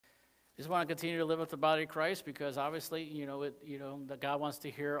Just want to continue to live with the body of Christ because obviously, that God wants to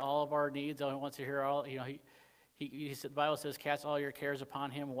hear all of our needs. He wants to hear all, he said, the Bible says, cast all your cares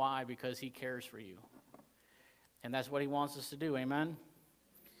upon him. Why? Because he cares for you. And that's what he wants us to do. Amen.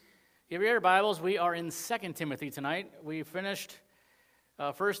 If you read your Bibles, we are in 2 Timothy tonight. We finished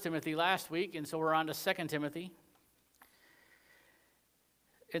 1 Timothy last week, and so we're on to 2 Timothy.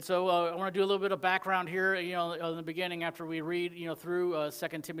 And so I want to do a little bit of background here, in the beginning after we read, through 2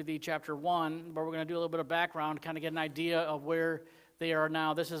 Timothy chapter 1. But we're going to do a little bit of background, kind of get an idea of where they are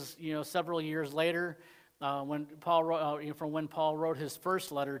now. This is, several years later when Paul wrote, from when Paul wrote his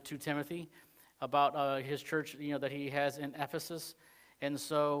first letter to Timothy about his church, that he has in Ephesus. And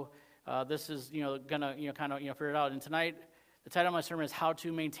so this is, going to, kind of, figure it out. And tonight, the title of my sermon is How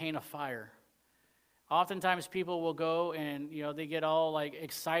to Maintain a Fire. Oftentimes people will go and, they get all like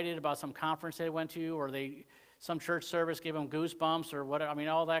excited about some conference they went to, or some church service gave them goosebumps or whatever,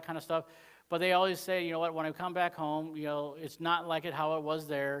 all that kind of stuff. But they always say, when I come back home, it's not like how it was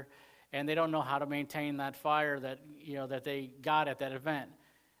there, and they don't know how to maintain that fire that, that they got at that event.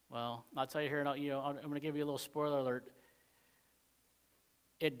 Well, I'll tell you here, I'm going to give you a little spoiler alert.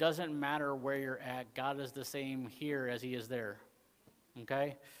 It doesn't matter where you're at. God is the same here as he is there,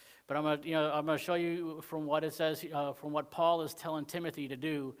 okay? But I'm going to show you from what it says, from what Paul is telling Timothy to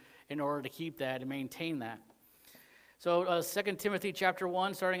do in order to keep that and maintain that. So 2 Timothy chapter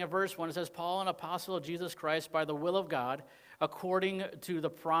 1, starting at verse 1, it says, Paul, an apostle of Jesus Christ, by the will of God, according to the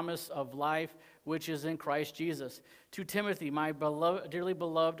promise of life which is in Christ Jesus. To Timothy, my dearly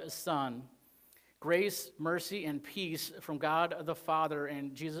beloved son, grace, mercy, and peace from God the Father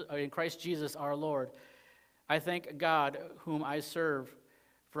and in Christ Jesus our Lord. I thank God, whom I serve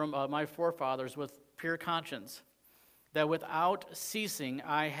from my forefathers with pure conscience, that without ceasing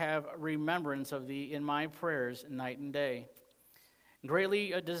I have remembrance of thee in my prayers night and day,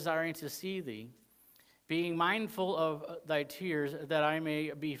 greatly desiring to see thee, being mindful of thy tears, that I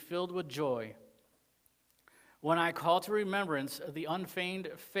may be filled with joy, when I call to remembrance the unfeigned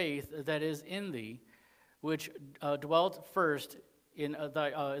faith that is in thee, which dwelt first in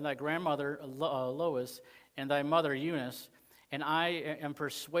thy grandmother Lois and thy mother Eunice, and I am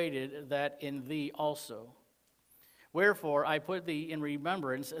persuaded that in thee also. Wherefore I put thee in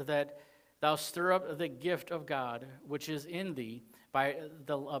remembrance that thou stir up the gift of God, which is in thee, by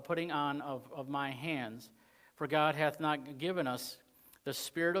the putting on of my hands. For God hath not given us the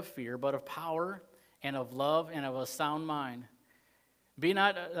spirit of fear, but of power and of love and of a sound mind. Be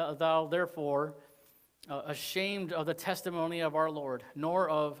not thou therefore ashamed of the testimony of our Lord, nor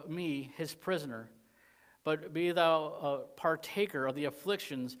of me his prisoner, but be thou a partaker of the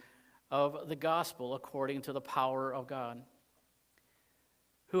afflictions of the gospel according to the power of God,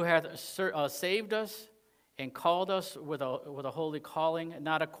 who hath saved us and called us with a holy calling,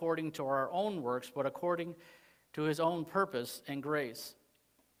 not according to our own works, but according to his own purpose and grace,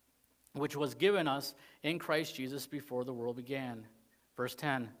 which was given us in Christ Jesus before the world began. Verse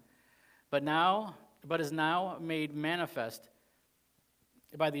 10, but is now made manifest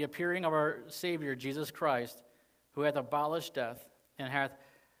by the appearing of our Savior, Jesus Christ, who hath abolished death and hath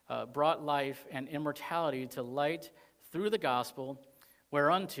brought life and immortality to light through the gospel,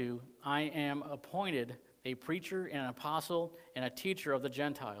 whereunto I am appointed a preacher and an apostle and a teacher of the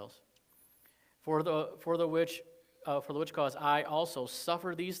Gentiles. For the which cause I also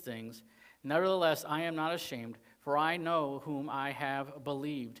suffer these things. Nevertheless, I am not ashamed, for I know whom I have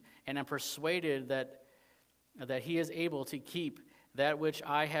believed, and am persuaded that he is able to keep that which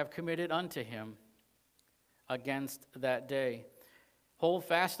I have committed unto him against that day. Hold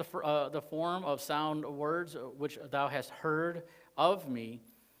fast the form of sound words which thou hast heard of me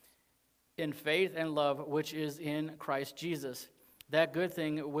in faith and love which is in Christ Jesus. That good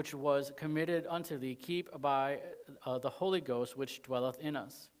thing which was committed unto thee, keep by the Holy Ghost which dwelleth in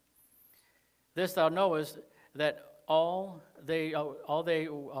us. This thou knowest, that all they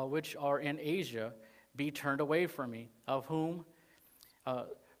which are in Asia be turned away from me, of whom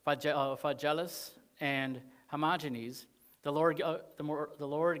Phygellus and Hermogenes, the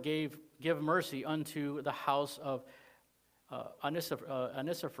Lord give mercy unto the house of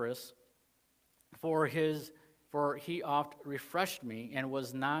Onesiphorus, for he oft refreshed me and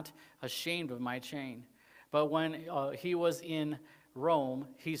was not ashamed of my chain. But when he was in Rome,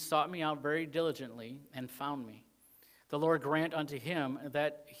 he sought me out very diligently and found me. The Lord grant unto him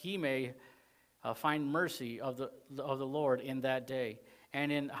that he may find mercy of the Lord in that day,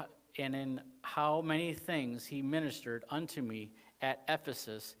 and in how many things he ministered unto me at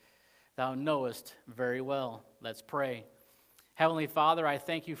Ephesus, thou knowest very well. Let's pray. Heavenly Father, I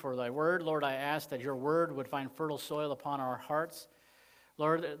thank you for thy word. Lord, I ask that your word would find fertile soil upon our hearts.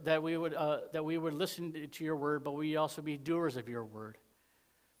 Lord, that we would listen to your word, but we also be doers of your word.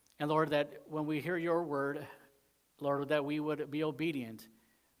 And Lord, that when we hear your word, Lord, that we would be obedient,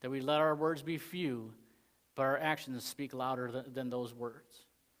 that we let our words be few, but our actions speak louder than those words.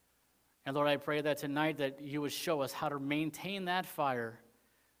 And Lord, I pray that tonight that you would show us how to maintain that fire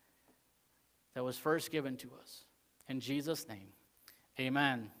that was first given to us. In Jesus' name,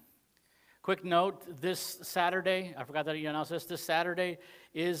 amen. Quick note, this Saturday, I forgot that you announced this Saturday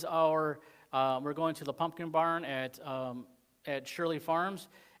is we're going to the Pumpkin Barn at Shirley Farms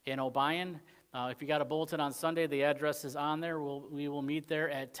in Obion. If you got a bulletin on Sunday, the address is on there. We will meet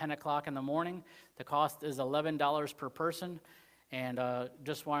there at 10 o'clock in the morning. The cost is $11 per person. And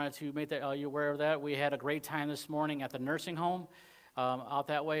just wanted to make you aware of that. We had a great time this morning at the nursing home out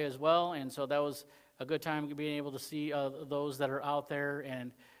that way as well. And so that was a good time being able to see those that are out there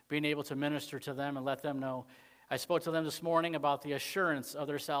and being able to minister to them and let them know. I spoke to them this morning about the assurance of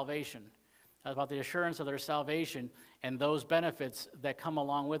their salvation, and those benefits that come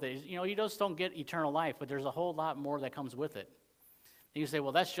along with it. You know, you just don't get eternal life, but there's a whole lot more that comes with it. And you say,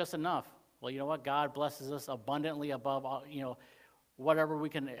 well, that's just enough. Well, you know what? God blesses us abundantly above, whatever we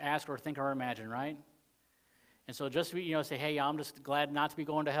can ask or think or imagine, right? And so just, say, hey, I'm just glad not to be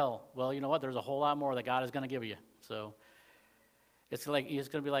going to hell. Well, you know what? There's a whole lot more that God is going to give you. So it's going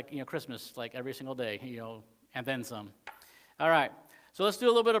to be like, Christmas, like every single day, and then some. All right. So let's do a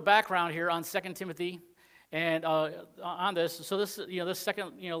little bit of background here on 2 Timothy and on this. So this, this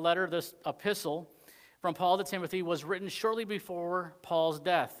second, letter, this epistle from Paul to Timothy was written shortly before Paul's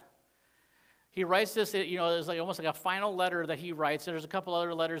death. He writes this, it's like almost like a final letter that he writes. There's a couple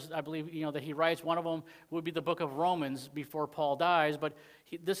other letters, I believe, that he writes. One of them would be the book of Romans before Paul dies, but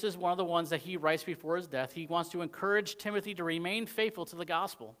this is one of the ones that he writes before his death. He wants to encourage Timothy to remain faithful to the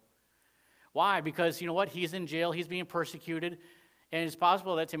gospel. Why? Because, he's in jail, he's being persecuted, and it's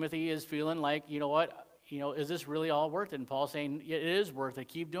possible that Timothy is feeling like, is this really all worth it? And Paul's saying, it is worth it,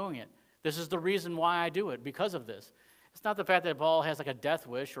 keep doing it. This is the reason why I do it, because of this. It's not the fact that Paul has like a death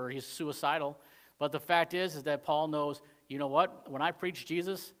wish or he's suicidal, but the fact is that Paul knows, when I preach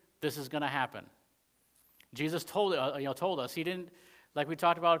Jesus, this is going to happen. Jesus told us. He didn't, like we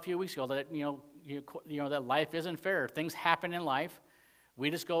talked about a few weeks ago, that that life isn't fair. Things happen in life.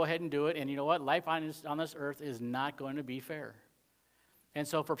 We just go ahead and do it, and life on this earth is not going to be fair. And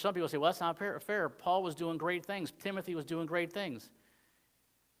so for some people say, well, that's not fair. Paul was doing great things. Timothy was doing great things.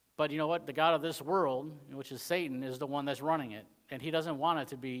 But you know what? The God of this world, which is Satan, is the one that's running it. And he doesn't want it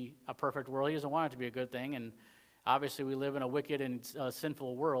to be a perfect world. He doesn't want it to be a good thing. And obviously we live in a wicked and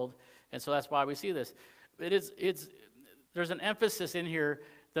sinful world. And so that's why we see this. There's an emphasis in here,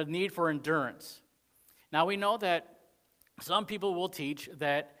 the need for endurance. Now we know that some people will teach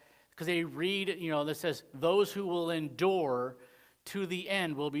that, because they read, that says, those who will endure to the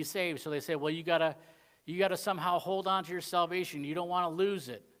end will be saved. So they say, well, you gotta somehow hold on to your salvation. You don't want to lose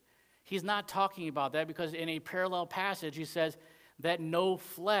it. He's not talking about that, because in a parallel passage, he says that no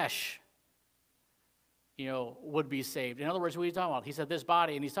flesh, would be saved. In other words, what he's talking about? He said this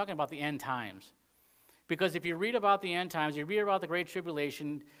body, and he's talking about the end times. Because if you read about the end times, you read about the Great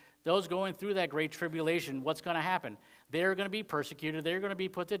Tribulation, those going through that Great Tribulation, what's going to happen? They're going to be persecuted. They're going to be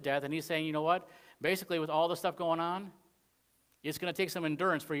put to death. And he's saying, you know what? Basically, with all the stuff going on, it's going to take some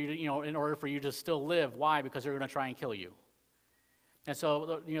endurance for you to, in order for you to still live. Why? Because they're going to try and kill you. And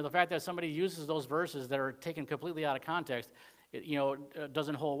so, the fact that somebody uses those verses that are taken completely out of context, it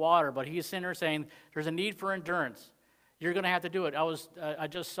doesn't hold water. But he's sitting there saying there's a need for endurance. You're going to have to do it. I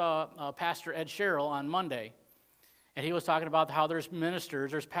just saw Pastor Ed Sherrill on Monday, and he was talking about how there's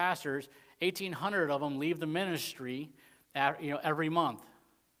ministers, there's pastors, 1,800 of them leave the ministry, every month.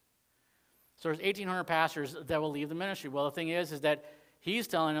 So there's 1,800 pastors that will leave the ministry. Well, the thing is that he's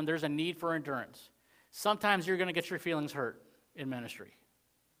telling them there's a need for endurance. Sometimes you're going to get your feelings hurt in ministry.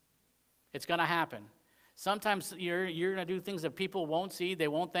 It's going to happen. Sometimes you're going to do things that people won't see, they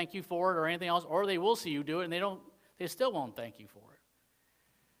won't thank you for it or anything else, or they will see you do it and they still won't thank you for it.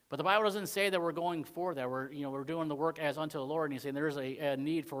 But the Bible doesn't say that we're going for that. We're doing the work as unto the Lord, and he's saying there's a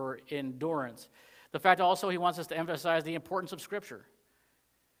need for endurance. The fact also he wants us to emphasize the importance of Scripture.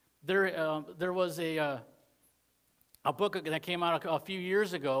 There was a book that came out a few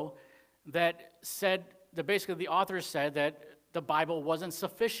years ago that said that basically the authors said that the Bible wasn't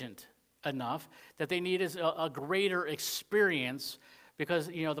sufficient enough, that they needed a greater experience because,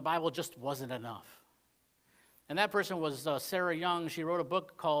 the Bible just wasn't enough. And that person was Sarah Young. She wrote a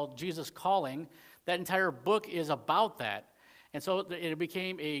book called Jesus Calling. That entire book is about that. And so it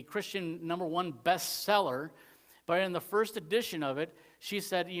became a Christian #1 bestseller. But in the first edition of it, she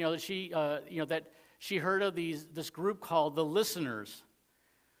said, that she heard of this group called the Listeners.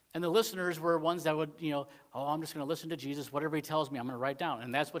 And the listeners were ones that would, oh, I'm just going to listen to Jesus. Whatever he tells me, I'm going to write down.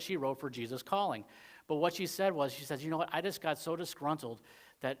 And that's what she wrote for Jesus Calling. But what she said was, she says, you know what, I just got so disgruntled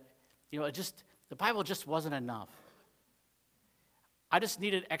that, the Bible just wasn't enough. I just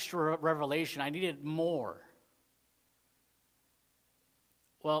needed extra revelation. I needed more.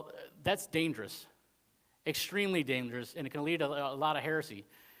 Well, that's dangerous, extremely dangerous, and it can lead to a lot of heresy.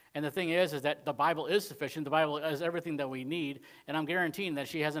 And the thing is that the Bible is sufficient. The Bible is everything that we need, and I'm guaranteeing that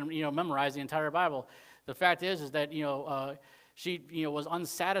she hasn't, memorized the entire Bible. The fact is that, she, was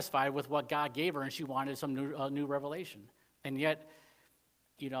unsatisfied with what God gave her, and she wanted some new revelation. And yet,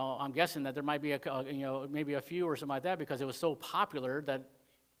 I'm guessing that there might be maybe a few or something like that, because it was so popular that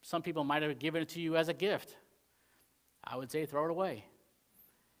some people might have given it to you as a gift. I would say throw it away.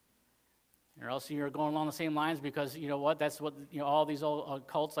 Or else you're going along the same lines, because that's what all these old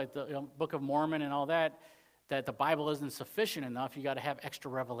cults like the Book of Mormon and all that the Bible isn't sufficient enough. You got to have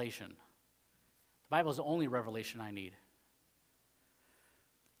extra revelation. The Bible is the only revelation I need.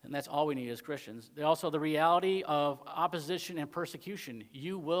 And that's all we need as Christians. Also, the reality of opposition and persecution.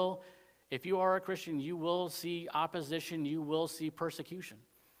 You will, if you are a Christian, you will see opposition, you will see persecution.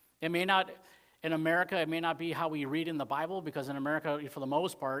 It may not, in America, it may not be how we read in the Bible, because in America, for the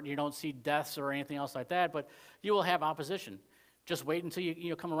most part, you don't see deaths or anything else like that, but you will have opposition. Just wait until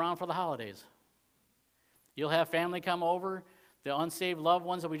you come around for the holidays. You'll have family come over. The unsaved loved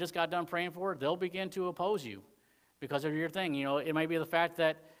ones that we just got done praying for, they'll begin to oppose you because of your thing. It might be the fact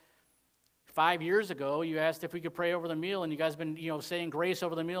that 5 years ago, you asked if we could pray over the meal, and you guys have been, saying grace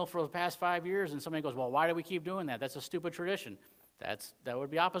over the meal for the past 5 years, and somebody goes, well, why do we keep doing that? That's a stupid tradition. That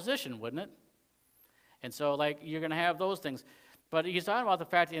would be opposition, wouldn't it? And so, you're going to have those things. But he's talking about the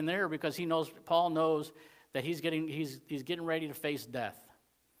fact in there because Paul knows that he's getting ready to face death.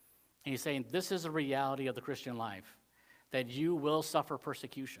 And he's saying, this is a reality of the Christian life, that you will suffer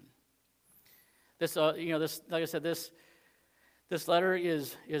persecution. This, like I said, this letter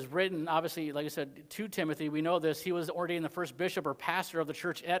is written, obviously, like I said, to Timothy. We know this. He was ordained the first bishop or pastor of the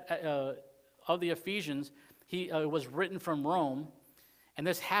church of the Ephesians. He was written from Rome. And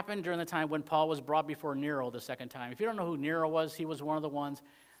this happened during the time when Paul was brought before Nero the second time. If you don't know who Nero was, he was one of the ones.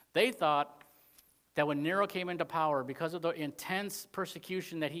 They thought that when Nero came into power, because of the intense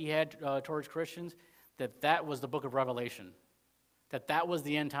persecution that he had towards Christians, that was the book of Revelation, that was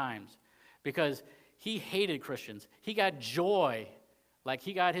the end times. Because he hated Christians. He got joy,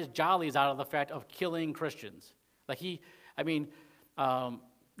 he got his jollies out of the fact of killing Christians. You ever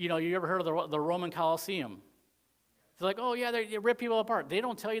heard of the Roman Colosseum? They're like, oh, yeah, they rip people apart. They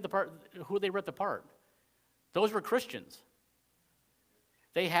don't tell you who they ripped apart. Those were Christians.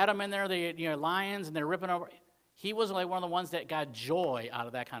 They had them in there, lions, and they're ripping over. He was one of the ones that got joy out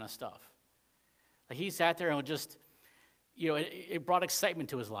of that kind of stuff. He sat there and just, it brought excitement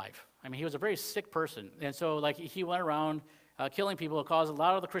to his life. He was a very sick person. And so, he went around killing people. It caused a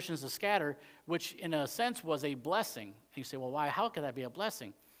lot of the Christians to scatter, which in a sense was a blessing. And you say, well, why? How could that be a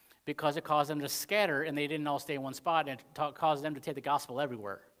blessing? Because it caused them to scatter, and they didn't all stay in one spot, and it caused them to take the gospel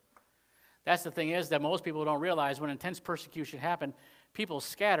everywhere. That's the thing is that most people don't realize when intense persecution happened, people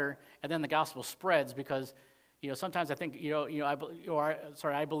scatter, and then the gospel spreads because, sometimes I think,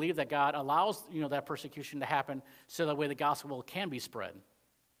 I believe that God allows, that persecution to happen so that way the gospel can be spread.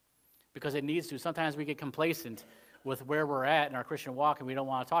 Because it needs to. Sometimes we get complacent with where we're at in our Christian walk, and we don't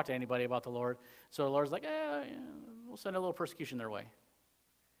want to talk to anybody about the Lord. So the Lord's like, we'll send a little persecution their way.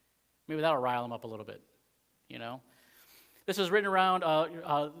 Maybe that'll rile them up a little bit, This was written around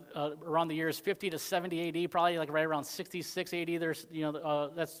the years 50 to 70 AD, probably right around 66 AD. There's,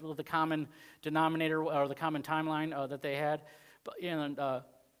 that's the common denominator or the common timeline that they had. But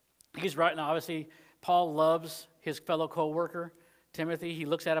he's writing. Obviously, Paul loves his fellow co-worker Timothy. He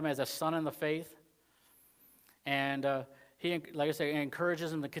looks at him as a son in the faith, and he, like I say,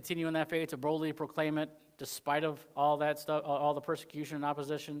 encourages him to continue in that faith, to boldly proclaim it, despite of all that stuff, all the persecution and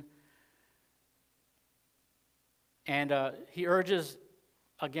opposition. And he urges,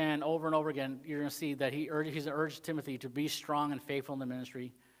 again, over and over again, you're going to see that he's urged Timothy to be strong and faithful in the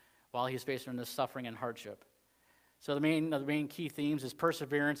ministry while he's facing this suffering and hardship. So the main key themes is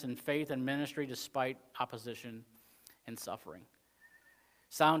perseverance in faith and ministry despite opposition and suffering.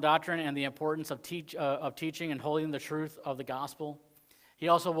 Sound doctrine and the importance of teaching and holding the truth of the gospel. He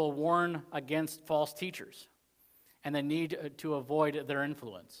also will warn against false teachers and the need to avoid their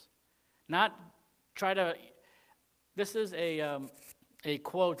influence. Not try to... This is a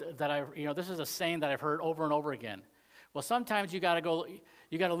quote that this is a saying that I've heard over and over again. Well, sometimes you got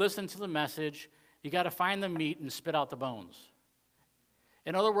to listen to the message, you got to find the meat and spit out the bones.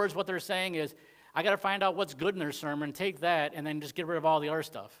 In other words, what they're saying is, I got to find out what's good in their sermon, take that, and then just get rid of all the other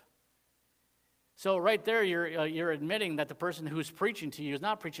stuff. So right there, you're admitting that the person who's preaching to you is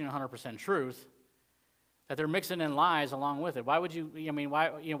not preaching 100% truth, that they're mixing in lies along with it. Why would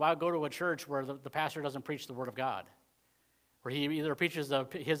why go to a church where the pastor doesn't preach the Word of God, where he either preaches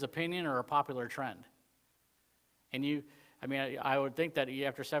his opinion or a popular trend? And I would think that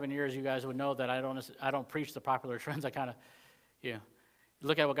after 7 years, you guys would know that I don't preach the popular trends. I kind of,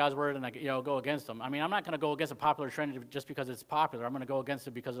 look at what God's Word and go against them. I mean, I'm not going to go against a popular trend just because it's popular. I'm going to go against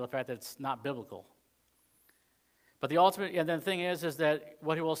it because of the fact that it's not biblical. But the ultimate, and then the thing is that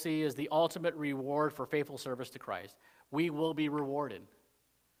what he will see is the ultimate reward for faithful service to Christ. We will be rewarded.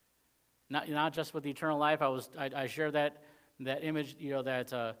 Not just with the eternal life. I shared that image,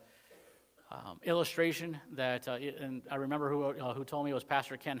 that illustration that, and I remember who told me it was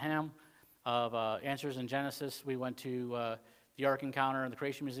Pastor Ken Ham of Answers in Genesis. We went to the Ark Encounter in the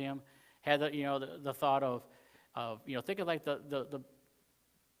Creation Museum. Had the thought of think of like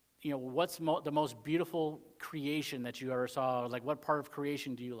what's the most beautiful creation that you ever saw? Like, what part of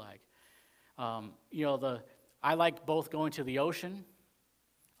creation do you like? I like both going to the ocean.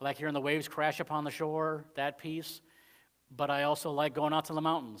 I like hearing the waves crash upon the shore, that piece. But I also like going out to the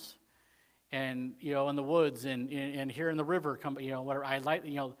mountains and, in the woods and hearing the river come, whatever. I like,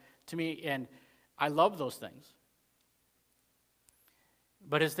 to me, and I love those things.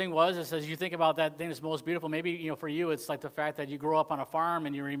 But his thing was, it says, you think about that thing that's most beautiful. Maybe, for you, it's like the fact that you grew up on a farm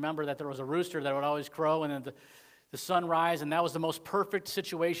and you remember that there was a rooster that would always crow and then the sun rise, and that was the most perfect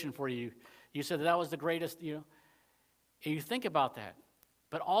situation for you. You said that was the greatest, and you think about that.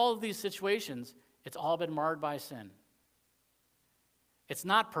 But all of these situations, it's all been marred by sin. It's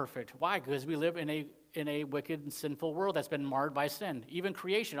not perfect. Why? Because we live in a wicked and sinful world that's been marred by sin. Even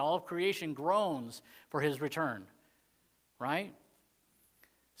creation, all of creation groans for his return, right?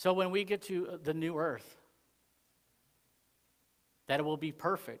 So when we get to the new earth, that it will be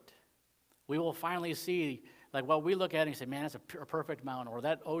perfect, we will finally see, like, what we look at and say, man, that's a perfect mountain, or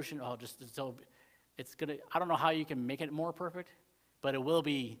that ocean, it's gonna, I don't know how you can make it more perfect, but it will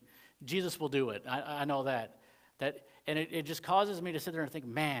be. Jesus will do it. I know that. And it just causes me to sit there and think,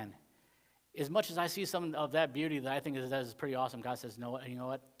 man, as much as I see some of that beauty that I think that is pretty awesome, God says, no, you know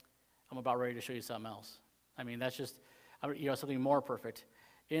what? I'm about ready to show you something else. I mean, that's just, something more perfect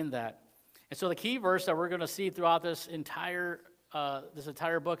in that. And so the key verse that we're going to see throughout this entire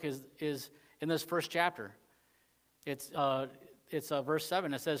book is in this first chapter. It's verse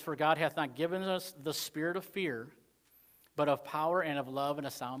 7. It says, "For God hath not given us the spirit of fear, but of power and of love and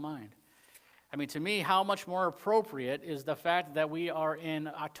a sound mind." I mean, to me, how much more appropriate is the fact that we are in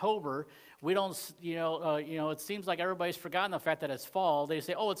October. We don't, it seems like everybody's forgotten the fact that it's fall. They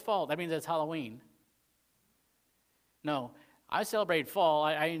say, oh, it's fall. That means it's Halloween. No. I celebrate fall.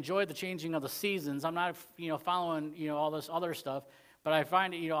 I enjoy the changing of the seasons. I'm not, following, all this other stuff. But I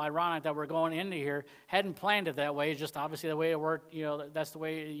find it, ironic that we're going into here. Hadn't planned it that way. It's just obviously the way it worked. That's the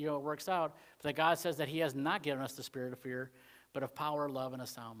way it works out. But that God says that He has not given us the spirit of fear, but of power, love, and a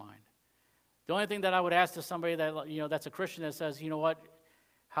sound mind. The only thing that I would ask to somebody that that's a Christian that says,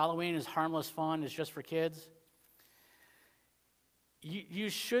 Halloween is harmless fun. It's just for kids. You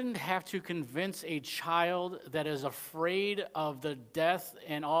shouldn't have to convince a child that is afraid of the death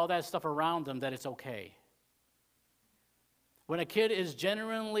and all that stuff around them that it's okay. When a kid is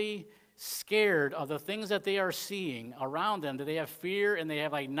genuinely scared of the things that they are seeing around them, that they have fear and they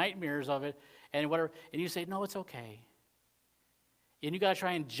have like nightmares of it and whatever, and you say, no, it's okay. And you got to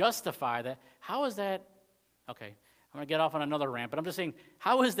try and justify that. How is that? Okay, I'm going to get off on another rant, but I'm just saying,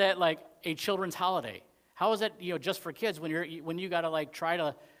 how is that like a children's holiday? How is that, just for kids when you got to like try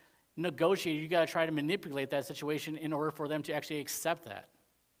to negotiate, you got to try to manipulate that situation in order for them to actually accept that?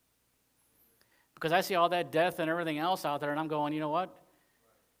 Because I see all that death and everything else out there, and I'm going, you know what?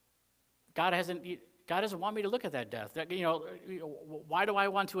 God doesn't want me to look at that death. Why do I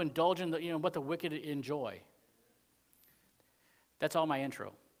want to indulge in what the wicked enjoy? That's all my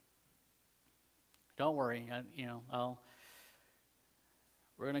intro. Don't worry,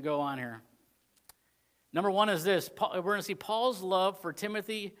 we're going to go on here. Number one is this. We're going to see Paul's love for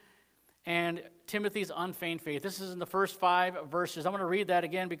Timothy and Timothy's unfeigned faith. This is in the first 5 verses. I'm going to read that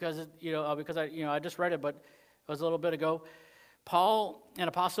again because I just read it, but it was a little bit ago. Paul, an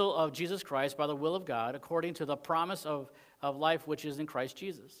apostle of Jesus Christ by the will of God, according to the promise of life which is in Christ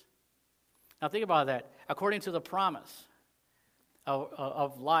Jesus. Now think about that. According to the promise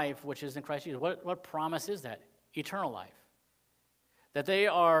of life which is in Christ Jesus. What promise is that? Eternal life. That they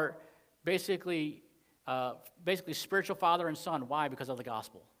are basically spiritual father and son. Why? Because of the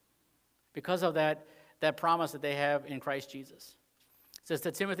gospel. Because of that promise that they have in Christ Jesus. It says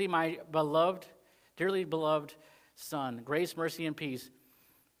to Timothy, my beloved Dearly beloved Son, grace, mercy, and peace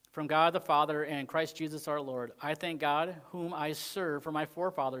from God the Father and Christ Jesus our Lord. I thank God, whom I serve for my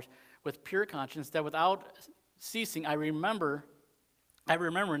forefathers with pure conscience, that without ceasing I have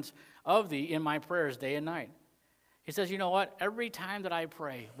remembrance of thee in my prayers day and night. He says, you know what? Every time that I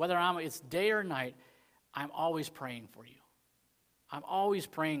pray, whether it's day or night, I'm always praying for you. I'm always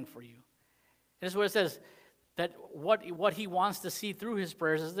praying for you. And this is what it says, that what he wants to see through his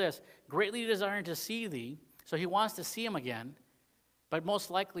prayers is this: greatly desiring to see thee. So he wants to see him again, but most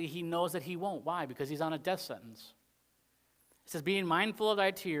likely he knows that he won't. Why? Because he's on a death sentence. It says, being mindful of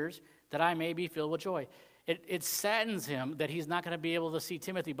thy tears, that I may be filled with joy. It saddens him that he's not going to be able to see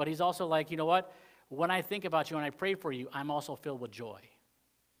Timothy, but he's also like, you know what? When I think about you and I pray for you, I'm also filled with joy.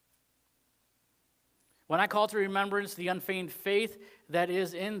 When I call to remembrance the unfeigned faith that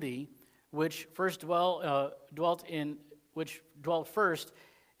is in thee, which dwelt first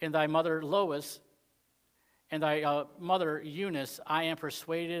in thy mother Lois and thy mother Eunice, I am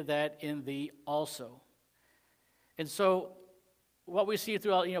persuaded that in thee also. And so, what we see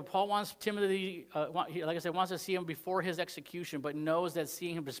throughout, Paul wants Timothy, like I said, wants to see him before his execution, but knows that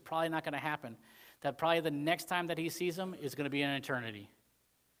seeing him is probably not going to happen. That probably the next time that he sees him is going to be in eternity.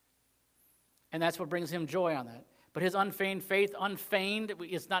 And that's what brings him joy on that. But his unfeigned faith, unfeigned,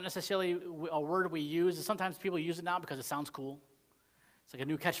 it's not necessarily a word we use. Sometimes people use it now because it sounds cool. It's like a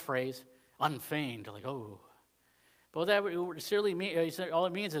new catchphrase, unfeigned, like, oh. But what that sincerely means, all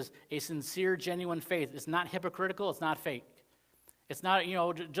it means is a sincere, genuine faith. It's not hypocritical, it's not fake. It's not,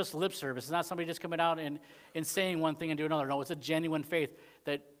 just lip service. It's not somebody just coming out and saying one thing and doing another. No, it's a genuine faith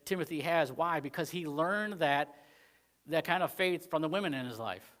that Timothy has. Why? Because he learned that kind of faith from the women in his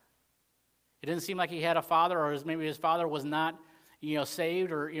life. It didn't seem like he had a father, or maybe his father was not,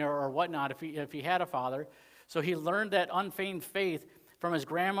 saved or whatnot if he had a father. So he learned that unfeigned faith from his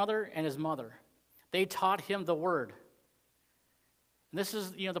grandmother and his mother. They taught him the word. And this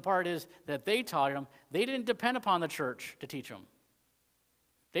is, the part is that they taught him. They didn't depend upon the church to teach him.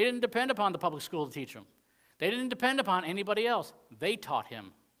 They didn't depend upon the public school to teach him. They didn't depend upon anybody else. They taught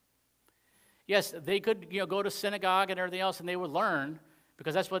him. Yes, they could, go to synagogue and everything else, and they would learn,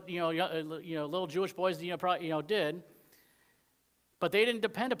 because that's what little Jewish boys did. But they didn't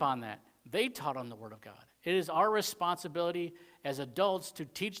depend upon that. They taught them the Word of God. It is our responsibility as adults to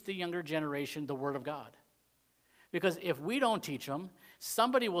teach the younger generation the Word of God. Because if we don't teach them,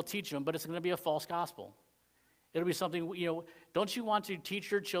 somebody will teach them, but it's going to be a false gospel. It'll be something, don't you want to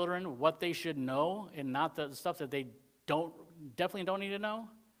teach your children what they should know and not the stuff that they definitely don't need to know?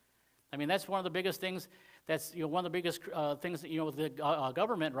 I mean, that's one of the biggest things. That's one of the biggest things with the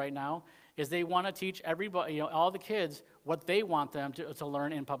government right now is they want to teach everybody, all the kids, what they want them to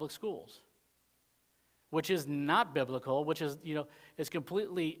learn in public schools, which is not biblical, which is is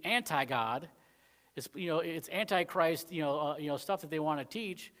completely anti-God. It's anti-Christ, stuff that they want to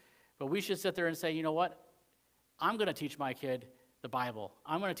teach. But we should sit there and say, you know what? I'm going to teach my kid the Bible.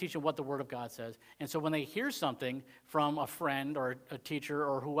 I'm going to teach them what the Word of God says. And so when they hear something from a friend or a teacher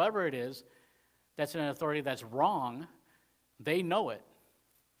or whoever it is that's an authority that's wrong, they know it.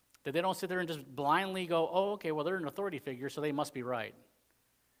 That they don't sit there and just blindly go, oh, okay, well, they're an authority figure, so they must be right.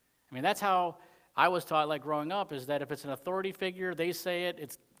 I mean, that's how I was taught, like growing up, is that if it's an authority figure, they say it,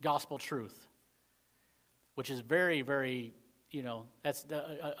 it's gospel truth, which is very, very, that's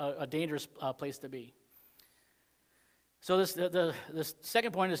a dangerous place to be. So the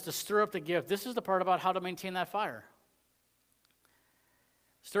second point is to stir up the gift. This is the part about how to maintain that fire.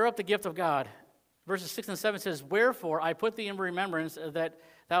 Stir up the gift of God. Verses 6 and 7 says, wherefore I put thee in remembrance that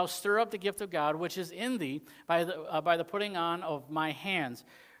thou stir up the gift of God which is in thee by the putting on of my hands.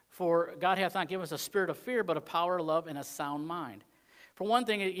 For God hath not given us a spirit of fear, but of power, love, and a sound mind. For one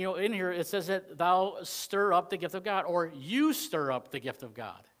thing, in here it says that thou stir up the gift of God, or you stir up the gift of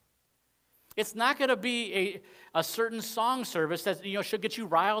God. It's not going to be a certain song service that should get you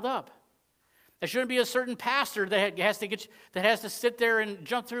riled up. There shouldn't be a certain pastor that has to sit there and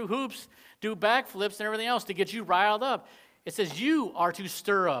jump through hoops, do backflips and everything else to get you riled up. It says you are to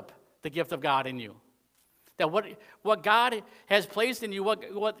stir up the gift of God in you. That what God has placed in you, what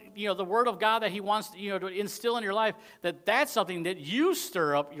the Word of God that He wants to instill in your life, that's something that you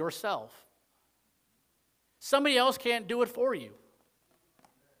stir up yourself. Somebody else can't do it for you.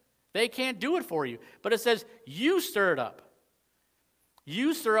 They can't do it for you. But it says, you stir it up.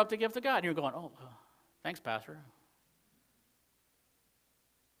 You stir up the gift of God. And you're going, oh, thanks, Pastor.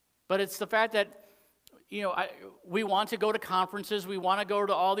 But it's the fact that, we want to go to conferences. We want to go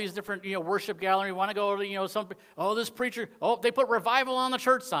to all these different, worship galleries. We want to go to, this preacher, they put revival on the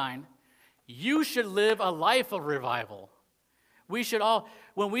church sign. You should live a life of revival. We should all,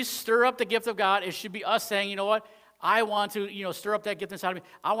 when we stir up the gift of God, it should be us saying, you know what? I want to, stir up that gift inside of me.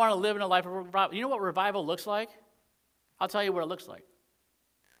 I want to live in a life of revival. You know what revival looks like? I'll tell you what it looks like.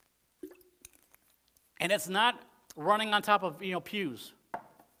 And it's not running on top of, pews.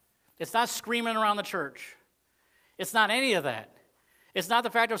 It's not screaming around the church. It's not any of that. It's not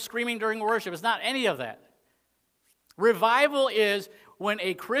the fact of screaming during worship. It's not any of that. Revival is when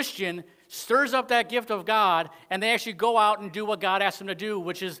a Christian stirs up that gift of God and they actually go out and do what God asked them to do,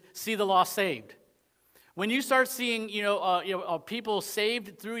 which is see the lost saved. When you start seeing, people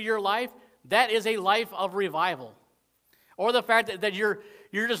saved through your life, that is a life of revival. Or the fact that you're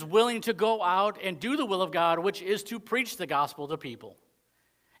just willing to go out and do the will of God, which is to preach the gospel to people.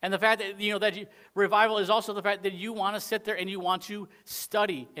 And the fact that, revival is also the fact that you want to sit there and you want to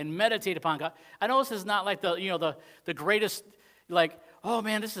study and meditate upon God. I know this is not like the greatest, like, oh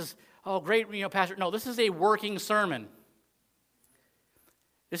man, this is, great, pastor. No, this is a working sermon.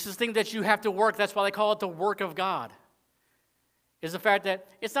 This is the thing that you have to work. That's why they call it the work of God. Is the fact that,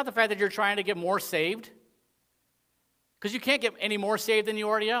 it's not the fact that you're trying to get more saved. Because you can't get any more saved than you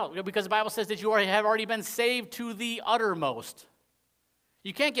already are. Because the Bible says that you have already been saved to the uttermost.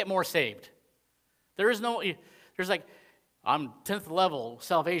 You can't get more saved. There's like, I'm 10th level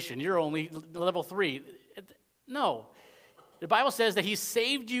salvation. You're only level 3. No. The Bible says that he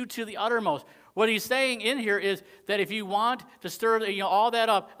saved you to the uttermost. What he's saying in here is that if you want to stir all that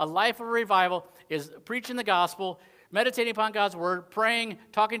up, a life of revival is preaching the gospel, meditating upon God's word, praying,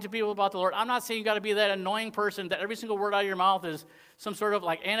 talking to people about the Lord. I'm not saying you got to be that annoying person that every single word out of your mouth is some sort of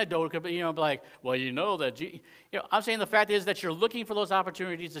like anecdote. Could be, like, well, that. I'm saying the fact is that you're looking for those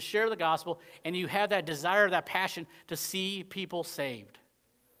opportunities to share the gospel, and you have that desire, that passion to see people saved,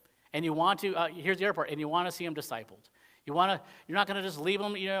 and you want to. Here's the other part, and you want to see them discipled. You're not going to just leave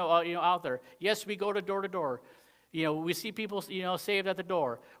them, out there. Yes, we go door to door. We see people, saved at the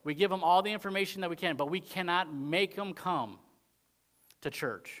door. We give them all the information that we can, but we cannot make them come to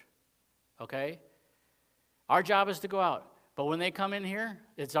church, okay? Our job is to go out. But when they come in here,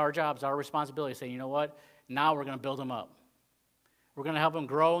 it's our job, it's our responsibility to say, you know what? Now we're going to build them up. We're going to help them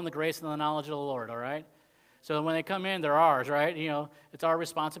grow in the grace and the knowledge of the Lord, all right? So when they come in, they're ours, right? It's our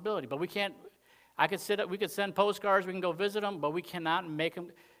responsibility. But we can't, we could send postcards, we can go visit them, but we cannot make them.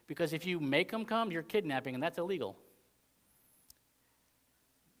 Because if you make them come, you're kidnapping, and that's illegal.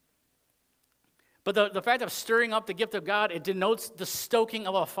 But the fact of stirring up the gift of God, it denotes the stoking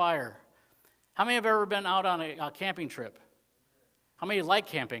of a fire. How many have ever been out on a camping trip? How many like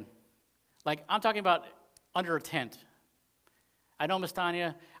camping? Like, I'm talking about under a tent. I know, Miss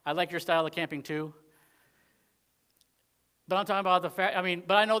Tanya, I like your style of camping too. But I'm talking about the fact,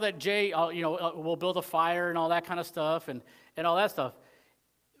 but I know that Jay, will build a fire and all that kind of stuff and all that stuff.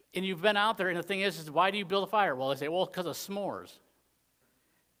 And you've been out there, and the thing is why do you build a fire? Well, they say, well, because of s'mores.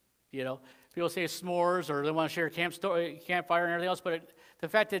 People say s'mores, or they want to share a campfire and everything else, but the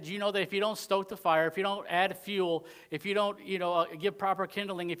fact that that if you don't stoke the fire, if you don't add fuel, if you don't, give proper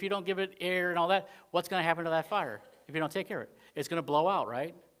kindling, if you don't give it air and all that, what's going to happen to that fire if you don't take care of it? It's going to blow out,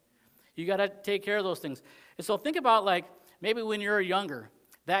 right? You got to take care of those things. And so think about, like, maybe when you're younger,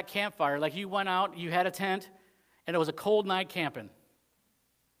 that campfire, like you went out, you had a tent, and it was a cold night camping.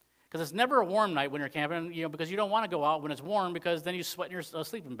 Because it's never a warm night when you're camping, because you don't want to go out when it's warm, because then you sweat in your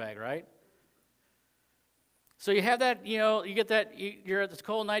sleeping bag, right? So you have that, you get that, you're at this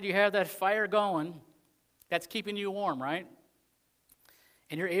cold night, you have that fire going, that's keeping you warm, right?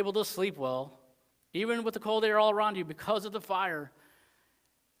 And you're able to sleep well, even with the cold air all around you because of the fire,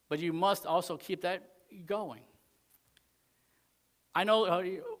 but you must also keep that going. I know,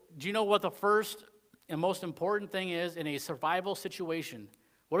 do you know what the first and most important thing is in a survival situation?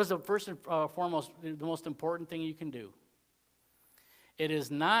 What is the first and foremost, the most important thing you can do? It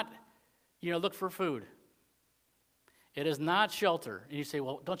is not, look for food. It is not shelter. And you say,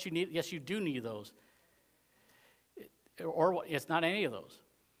 well, don't you need, yes, you do need those. Or it's not any of those.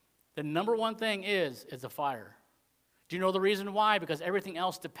 The number one thing is the fire. Do you know the reason why? Because everything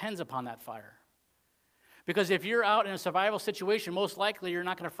else depends upon that fire. Because if you're out in a survival situation, most likely you're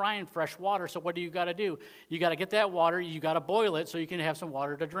not going to fry in fresh water, so what do you got to do? You got to get that water, you got to boil it so you can have some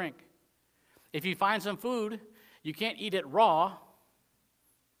water to drink. If you find some food, you can't eat it raw.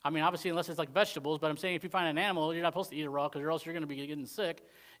 Obviously, unless it's like vegetables, but I'm saying if you find an animal, you're not supposed to eat it raw or else you're going to be getting sick.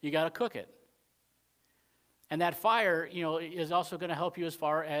 You got to cook it. And that fire, is also going to help you as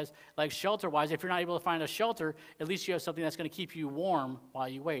far as, like, shelter-wise. If you're not able to find a shelter, at least you have something that's going to keep you warm while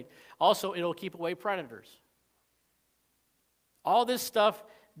you wait. Also, it'll keep away predators. All this stuff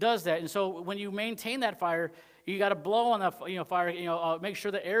does that. And so when you maintain that fire, you got to blow on the fire, make sure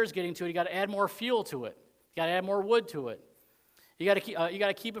the air is getting to it. You got to add more fuel to it. You got to add more wood to it. You got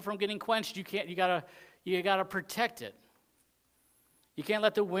to keep it from getting quenched. You got to protect it. You can't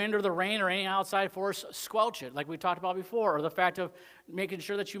let the wind or the rain or any outside force squelch it, like we talked about before, or the fact of making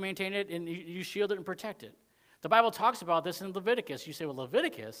sure that you maintain it and you shield it and protect it. The Bible talks about this in Leviticus. You say, well,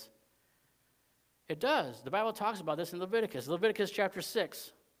 Leviticus? It does. The Bible talks about this in Leviticus. Leviticus chapter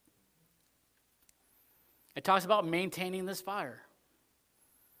 6. It talks about maintaining this fire.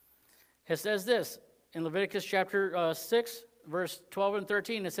 It says this in Leviticus chapter 6, verse 12 and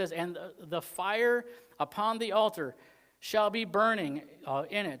 13. It says, and the fire upon the altar shall be burning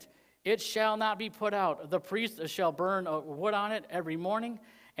in it. It shall not be put out. The priest shall burn wood on it every morning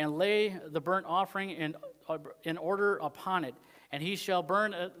and lay the burnt offering in order upon it. And he shall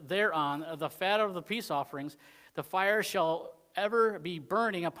burn thereon the fat of the peace offerings. The fire shall ever be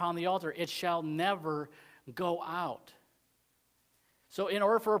burning upon the altar. It shall never go out. So in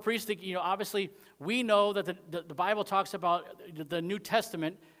order for a priest to, obviously we know that the Bible talks about the New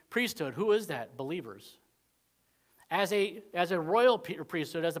Testament priesthood. Who is that? Believers. As a royal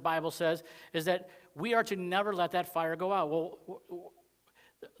priesthood, as the Bible says, is that we are to never let that fire go out. Well,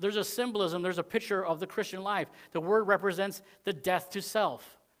 there's a symbolism, there's a picture of the Christian life. The word represents the death to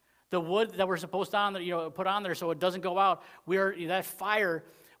self. The wood that we're supposed to put on there so it doesn't go out, that fire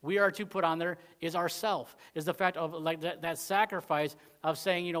we are to put on there is ourself, is the fact of like that sacrifice of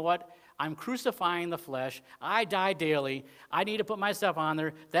saying, you know what, I'm crucifying the flesh, I die daily, I need to put myself on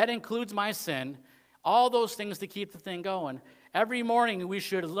there, that includes my sin, all those things to keep the thing going. Every morning we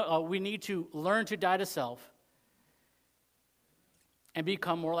need to learn to die to self and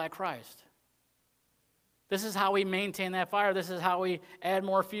become more like Christ. This is how we maintain that fire. This is how we add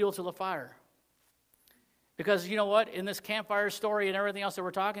more fuel to the fire. Because you know what? In this campfire story and everything else that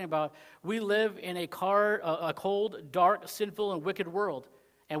we're talking about, we live in a cold, dark, sinful, and wicked world.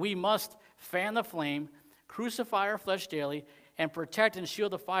 And we must fan the flame, crucify our flesh daily, and protect and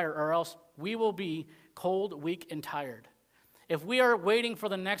shield the fire, or else we will be cold, weak, and tired. If we are waiting for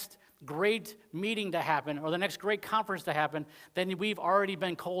the next great meeting to happen or the next great conference to happen, then we've already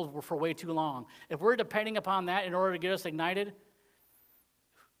been cold for way too long. If we're depending upon that in order to get us ignited,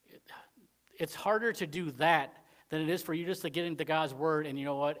 it's harder to do that than it is for you just to get into God's word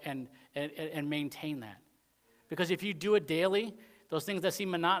and and maintain that. Because if you do it daily, those things that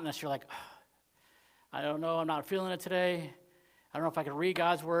seem monotonous, you're like, I don't know, I'm not feeling it today. I don't know if I can read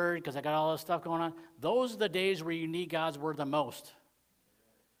God's word because I got all this stuff going on. Those are the days where you need God's word the most.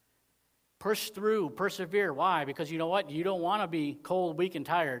 Push through, persevere. Why? Because you know what? You don't want to be cold, weak, and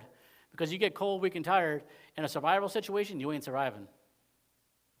tired. Because you get cold, weak, and tired in a survival situation, you ain't surviving.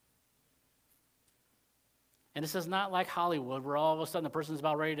 And this is not like Hollywood where all of a sudden the person's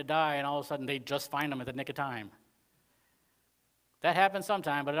about ready to die and all of a sudden they just find them at the nick of time. That happens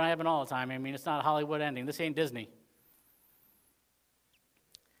sometime, but it don't happen all the time. I mean, it's not a Hollywood ending. This ain't Disney.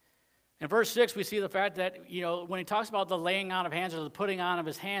 In verse 6, we see the fact that, when he talks about the laying on of hands or the putting on of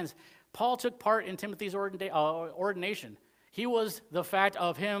his hands, Paul took part in Timothy's ordination. He was the fact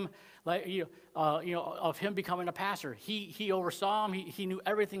of him, of him becoming a pastor. He oversaw him. He knew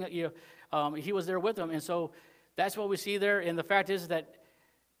everything. He was there with him, and so that's what we see there. And the fact is that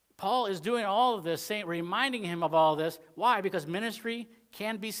Paul is doing all of this, reminding him of all this. Why? Because ministry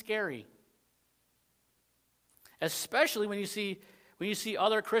can be scary, especially when you see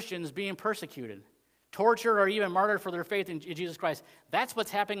other Christians being persecuted, tortured, or even martyred for their faith in Jesus Christ. That's what's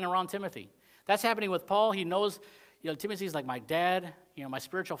happening around Timothy. That's happening with Paul. He knows, Timothy's like my dad. My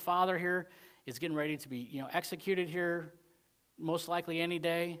spiritual father here is getting ready to be, executed here, most likely any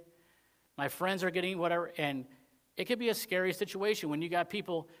day. My friends are getting whatever, and it could be a scary situation when you got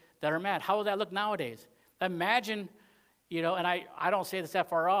people that are mad. How would that look nowadays? Imagine, and I don't say this that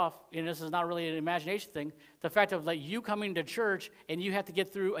far off, and this is not really an imagination thing, the fact of you coming to church and you have to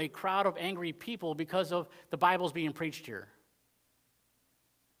get through a crowd of angry people because of the Bible's being preached here.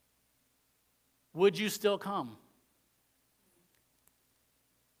 Would you still come?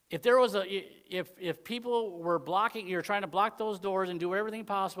 If there was if people were blocking, you're trying to block those doors and do everything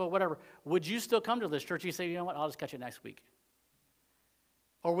possible, whatever, would you still come to this church? You say, you know what, I'll just catch it next week.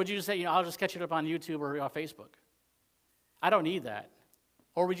 Or would you just say, I'll just catch it up on YouTube or Facebook? I don't need that.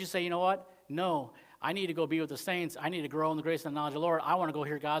 Or would you say, you know what, no, I need to go be with the saints. I need to grow in the grace and the knowledge of the Lord. I want to go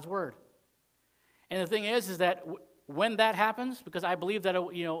hear God's word. And the thing is that when that happens, because I believe that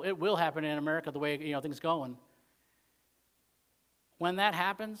it will happen in America the way things going. When that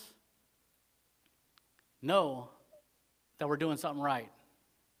happens, know that we're doing something right.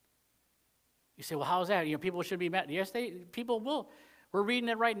 You say, well, how is that? People should be mad. Yes, people will. We're reading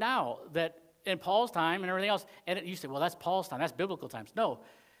it right now that in Paul's time and everything else, and you say, well, that's Paul's time. That's biblical times. No.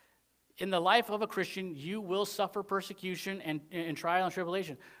 in the life of a Christian, you will suffer persecution and trial and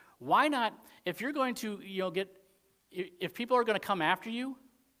tribulation. Why not, if you're going to, if people are going to come after you,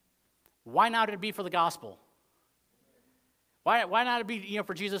 why not it be for the gospel? Why not it be,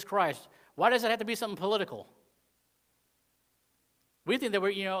 for Jesus Christ? Why does it have to be something political? We think that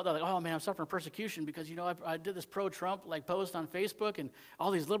we're, they're like, oh man, I'm suffering persecution because, I did this pro-Trump post on Facebook and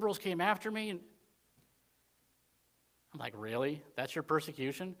all these liberals came after me. And I'm like, really? That's your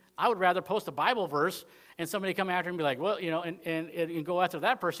persecution? I would rather post a Bible verse and somebody come after me and be like, well, and go after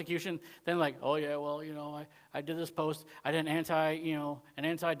that persecution than like, oh yeah, well, I did this post. I did an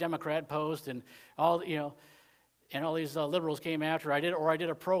anti-Democrat post and all, and all these liberals came after. I did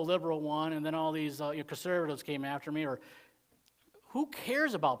a pro-liberal one, and then all these conservatives came after me. Or who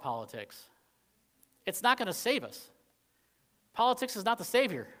cares about politics? It's not going to save us. Politics is not the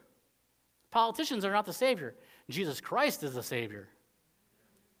Savior. Politicians are not the Savior. Jesus Christ is the Savior.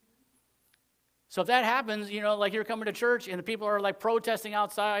 So if that happens, you're coming to church and the people are protesting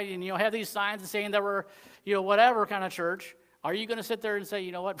outside and have these signs saying that we're, whatever kind of church, are you going to sit there and say,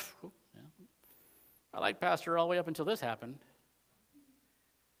 you know what, I like pastor all the way up until this happened.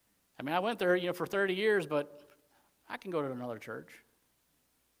 I mean, I went there, for 30 years, but I can go to another church.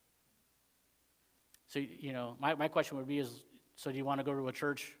 So, my question would be is, so do you want to go to a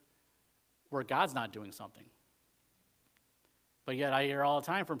church where God's not doing something? But yet I hear all the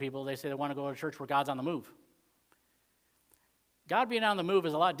time from people, they say they want to go to a church where God's on the move. God being on the move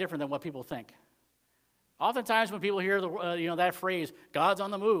is a lot different than what people think. Oftentimes when people hear that phrase, God's on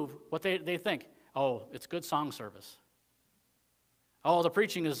the move, what they think, oh, it's good song service. Oh, the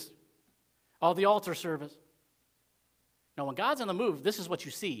preaching is, the altar service. No, when God's on the move, this is what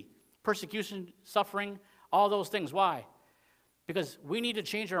you see. Persecution, suffering, all those things. Why? Because we need to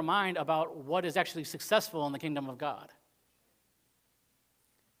change our mind about what is actually successful in the kingdom of God.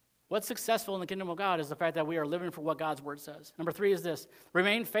 What's successful in the kingdom of God is the fact that we are living for what God's word says. Number 3 is this: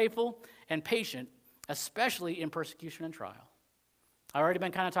 remain faithful and patient, especially in persecution and trial. I've already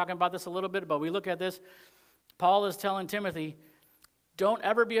been kind of talking about this a little bit, but we look at this. Paul is telling Timothy, don't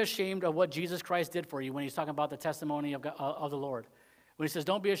ever be ashamed of what Jesus Christ did for you when he's talking about the testimony of the Lord. When he says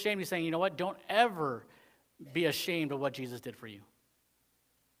don't be ashamed, he's saying, you know what, don't ever be ashamed of what Jesus did for you.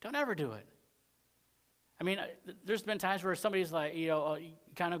 Don't ever do it. I mean, there's been times where somebody's like,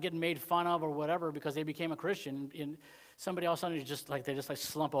 kind of getting made fun of or whatever because they became a Christian, and somebody all of a sudden they just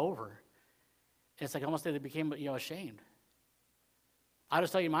slump over. And it's like almost they became, ashamed. I'll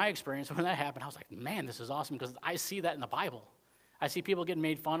just tell you my experience when that happened. I was like, man, this is awesome because I see that in the Bible. I see people getting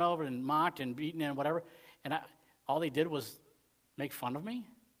made fun of and mocked and beaten and whatever, and all they did was make fun of me.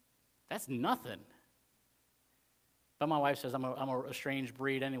 That's nothing. But my wife says I'm a strange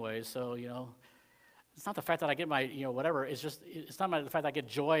breed anyways, so, it's not the fact that I get my, whatever. It's not the fact that I get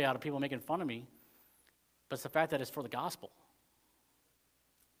joy out of people making fun of me, but it's the fact that it's for the gospel.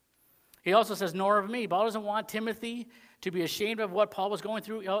 He also says, nor of me. Paul doesn't want Timothy to be ashamed of what Paul was going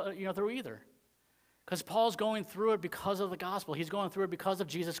through, through either. Because Paul's going through it because of the gospel. He's going through it because of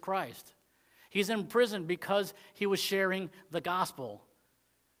Jesus Christ. He's in prison because he was sharing the gospel.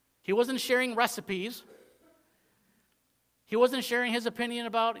 He wasn't sharing recipes. He wasn't sharing his opinion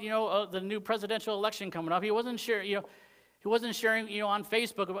about, the new presidential election coming up. He wasn't sharing, on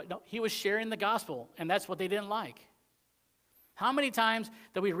Facebook. No, he was sharing the gospel, and that's what they didn't like. How many times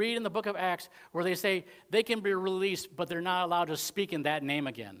that we read in the book of Acts where they say they can be released, but they're not allowed to speak in that name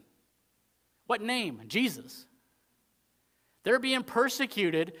again? What name? Jesus. They're being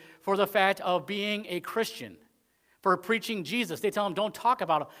persecuted for the fact of being a Christian, for preaching Jesus. They tell them, don't talk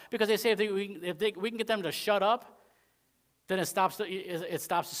about him, because they say if we can get them to shut up, then it stops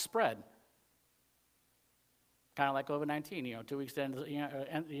the spread. Kind of like COVID-19, 2 weeks to end,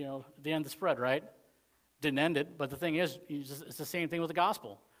 the end of the spread, right? Didn't end it, but the thing is, it's the same thing with the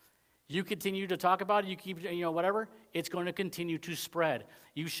gospel. You continue to talk about it, you keep, whatever, it's going to continue to spread.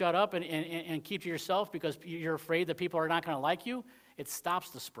 You shut up and keep to yourself because you're afraid that people are not going to like you, it stops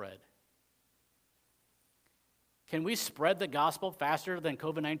the spread. Can we spread the gospel faster than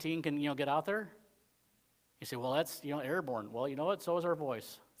COVID-19 can, get out there? You say, well, that's, airborne. Well, you know what? So is our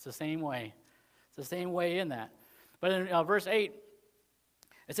voice. It's the same way. It's the same way in that. But in verse 8,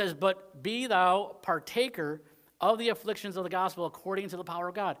 it says, but be thou partaker of the afflictions of the gospel according to the power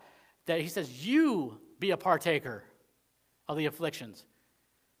of God. That he says, you be a partaker of the afflictions.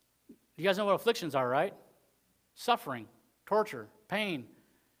 You guys know what afflictions are, right? Suffering, torture, pain.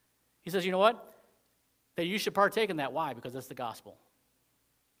 He says, you know what? That you should partake in that. Why? Because it's the gospel.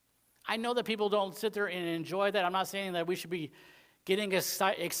 I know that people don't sit there and enjoy that. I'm not saying that we should be getting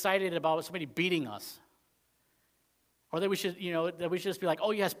excited about somebody beating us Or that we should, that we should just be like,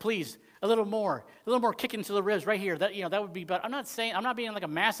 oh yes, please, a little more kick into the ribs right here. That, that would be better. I'm not being like a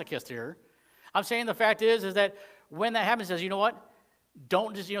masochist here. I'm saying the fact is that when that happens, says, you know what?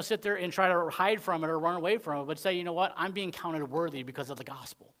 Don't just, sit there and try to hide from it or run away from it, but say, you know what? I'm being counted worthy because of the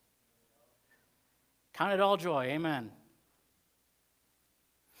gospel. Count it all joy. Amen.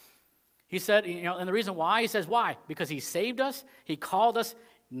 He said, and the reason why, he says, why? Because he saved us, he called us,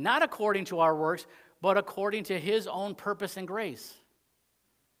 not according to our works, but according to his own purpose and grace.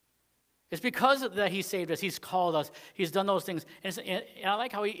 It's because of that he saved us, he's called us, he's done those things. And I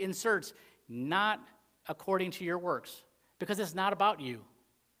like how he inserts, not according to your works, because it's not about you.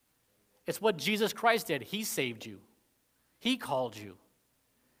 It's what Jesus Christ did. He saved you. He called you.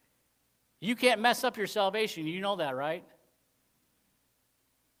 You can't mess up your salvation. You know that, right?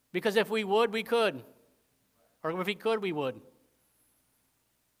 Because if we would, we could. Or if he could, we would.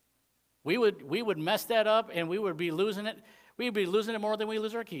 We would mess that up, and we would be losing it. We'd be losing it more than we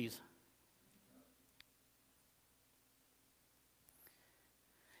lose our keys.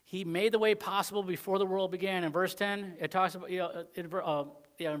 He made the way possible before the world began. In verse 10, it talks about,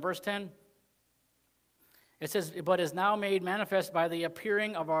 in verse 10, it says, but is now made manifest by the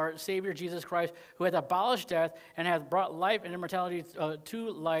appearing of our Savior Jesus Christ, who hath abolished death and hath brought life and immortality to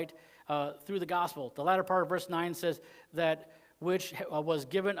light through the gospel. The latter part of verse 9 says that which was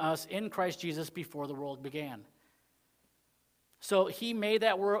given us in Christ Jesus before the world began. So he made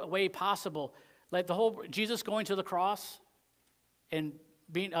that way possible. Like the whole Jesus going to the cross and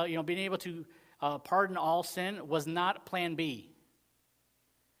being able to pardon all sin was not plan B.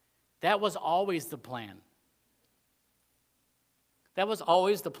 That was always the plan. That was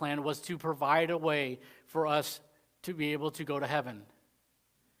always the plan, was to provide a way for us to be able to go to heaven.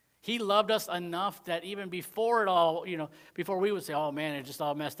 He loved us enough that even before it all, before we would say, oh man, it just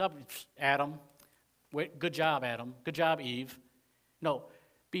all messed up, Adam, good job, Adam, good job, Eve. No,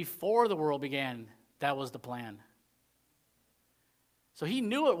 before the world began, that was the plan. So he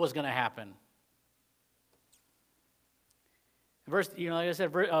knew it was going to happen. Verse, like I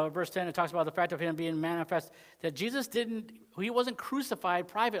said, verse 10, it talks about the fact of him being manifest, that Jesus he wasn't crucified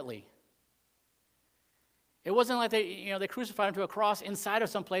privately. It wasn't like they crucified him to a cross inside of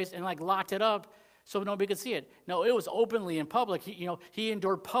some place and like locked it up so nobody could see it. No, it was openly in public. He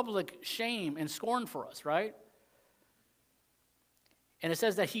endured public shame and scorn for us, right? And it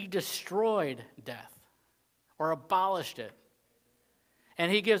says that he destroyed death or abolished it.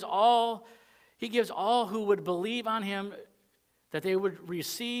 And he gives all who would believe on him that they would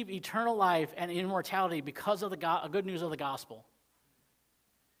receive eternal life and immortality because of the good news of the gospel.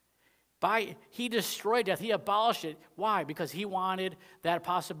 He destroyed death. He abolished it. Why? Because he wanted that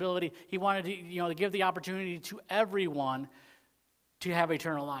possibility. He wanted to give the opportunity to everyone to have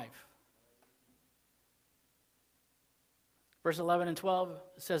eternal life. Verse 11 and 12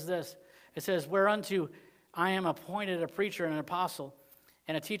 says this. It says, whereunto I am appointed a preacher and an apostle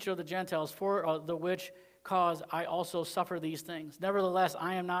and a teacher of the Gentiles, for the which cause I also suffer these things. Nevertheless,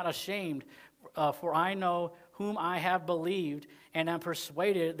 I am not ashamed, for I know whom I have believed, and am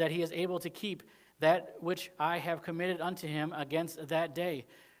persuaded that he is able to keep that which I have committed unto him against that day.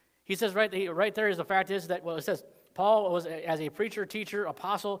 He says right there is the fact is that, it says, Paul was, as a preacher, teacher,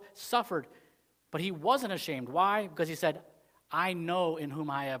 apostle, suffered, but he wasn't ashamed. Why? Because he said, I know in whom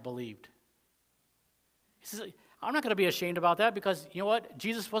I have believed. He says, I'm not going to be ashamed about that because, you know what?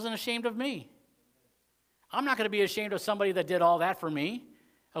 Jesus wasn't ashamed of me. I'm not going to be ashamed of somebody that did all that for me,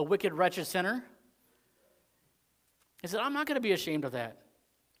 a wicked, wretched sinner. He said, I'm not going to be ashamed of that.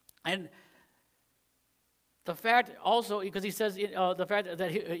 And the fact also, because he says the fact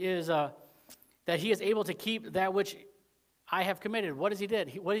that he is able to keep that which I have committed. What he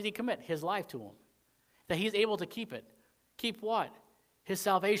did? What did he commit? His life to him. That he is able to keep it. Keep what? His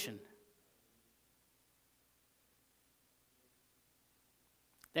salvation.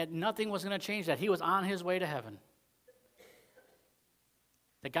 That nothing was going to change that. He was on his way to heaven.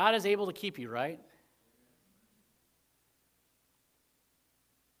 That God is able to keep you, right?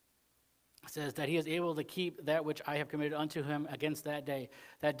 It says that he is able to keep that which I have committed unto him against that day.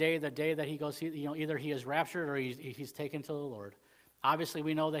 That day, the day that he goes, either he is raptured or he's taken to the Lord. Obviously,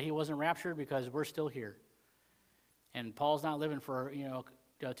 we know that he wasn't raptured because we're still here. And Paul's not living for,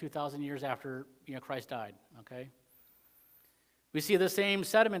 2,000 years after, Christ died, okay? We see the same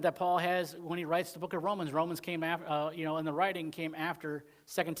sentiment that Paul has when he writes the book of Romans. Romans came after, and the writing came after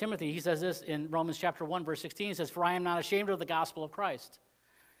 2 Timothy. He says this in Romans chapter 1, verse 16. He says, for I am not ashamed of the gospel of Christ.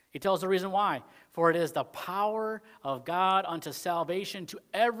 He tells the reason why. For it is the power of God unto salvation to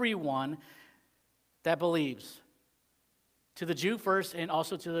everyone that believes. to the Jew first and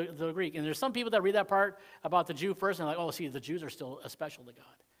also to the Greek. And there's some people that read that part about the Jew first and they're like, oh, see, the Jews are still special to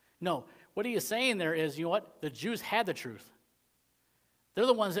God. No, what he is saying there is, you know what? The Jews had the truth. They're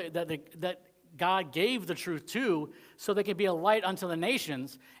the ones that God gave the truth to so they could be a light unto the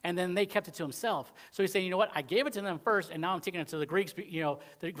nations, and then they kept it to himself. So he's saying, you know what? I gave it to them first, and now I'm taking it to the Greeks, you know,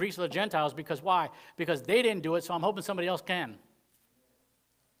 the Greeks or the Gentiles, because why? Because they didn't do it, so I'm hoping somebody else can.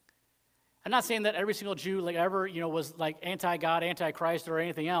 I'm not saying that every single Jew like ever, you know, was like anti-God, anti-Christ, or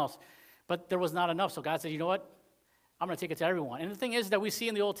anything else, but there was not enough. So God said, you know what? I'm going to take it to everyone. And the thing is that we see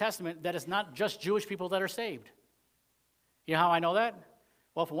in the Old Testament that it's not just Jewish people that are saved. You know how I know that?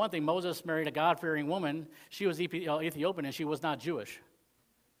 Well, for one thing, Moses married a God-fearing woman. She was Ethiopian, and she was not Jewish.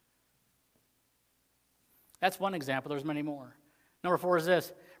 That's one example. There's many more. Number 4 is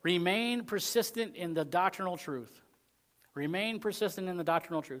this: remain persistent in the doctrinal truth. Remain persistent in the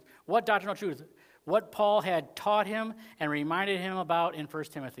doctrinal truth. What doctrinal truth? What Paul had taught him and reminded him about in 1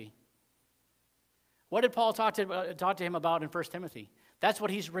 Timothy. What did Paul talk to him about in 1 Timothy? That's what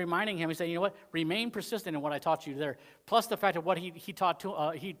he's reminding him. He's saying, you know what? Remain persistent in what I taught you there. Plus the fact of what he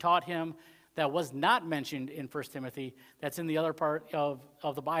taught him that was not mentioned in 1 Timothy, that's in the other part of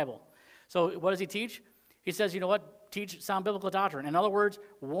the Bible. So what does he teach? He says, you know what? Teach sound biblical doctrine. In other words,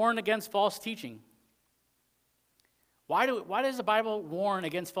 warn against false teaching. Why does the Bible warn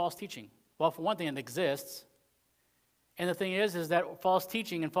against false teaching? Well, for one thing, it exists. And the thing is that false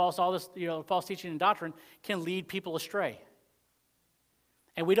teaching and false teaching and doctrine can lead people astray.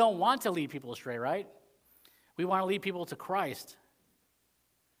 And we don't want to lead people astray, right? We want to lead people to Christ.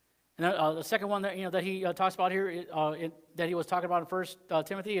 And the second one that he talks about here, that he was talking about in 1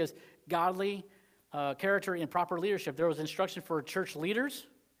 Timothy, is godly character and proper leadership. There was instruction for church leaders,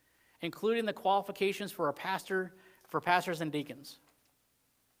 including the qualifications for pastors and deacons.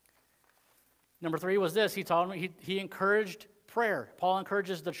 Number 3 was this: he encouraged prayer. Paul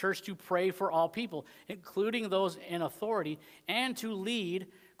encourages the church to pray for all people, including those in authority, and to lead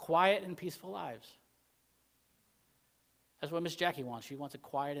quiet and peaceful lives. That's what Miss Jackie wants. She wants a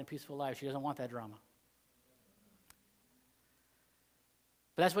quiet and peaceful life. She doesn't want that drama.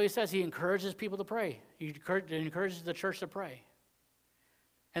 But that's what he says. He encourages people to pray. He encourages the church to pray.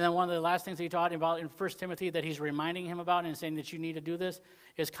 And then one of the last things he taught about in 1 Timothy that he's reminding him about and saying that you need to do this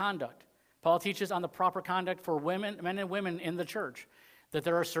is conduct. Paul teaches on the proper conduct for men and women in the church, that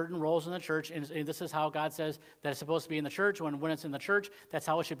there are certain roles in the church, and this is how God says that it's supposed to be in the church. When it's in the church, that's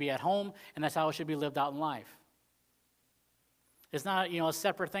how it should be at home, and that's how it should be lived out in life. It's not, a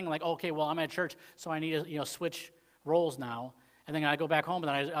separate thing like, okay, well, I'm at church, so I need to, switch roles now, and then I go back home, and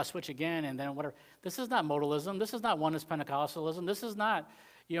then I switch again, and then whatever. This is not modalism. This is not oneness Pentecostalism. This is not,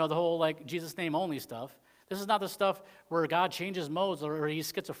 the whole, like, Jesus name only stuff. This is not the stuff where God changes modes or he's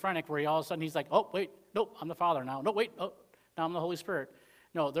schizophrenic, where all of a sudden he's like, oh, wait, nope, I'm the Father now. No, wait, oh, now I'm the Holy Spirit.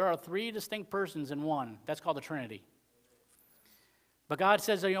 No, there are 3 distinct persons in one. That's called the Trinity. But God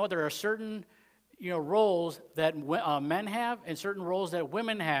says, there are certain, roles that men have and certain roles that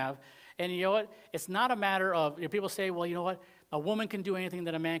women have. And you know what? It's not a matter of, people say, well, you know what? A woman can do anything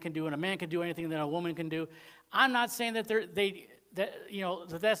that a man can do, and a man can do anything that a woman can do. I'm not saying that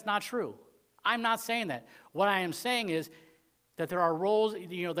that's not true. I'm not saying that. What I am saying is that there are roles,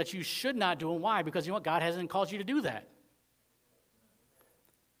 that you should not do, and why? Because God hasn't called you to do that.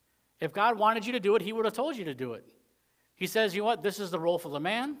 If God wanted you to do it, he would have told you to do it. He says, this is the role for the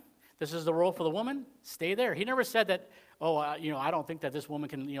man, this is the role for the woman, stay there. He never said that, I don't think that this woman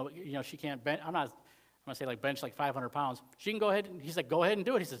can, she can't bench. I'm going to say like bench like 500 pounds. She can go ahead, he's like, go ahead and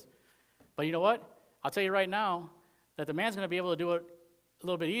do it. He says, but you know what? I'll tell you right now that the man's going to be able to do it a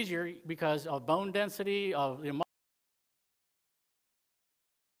little bit easier because of bone density, of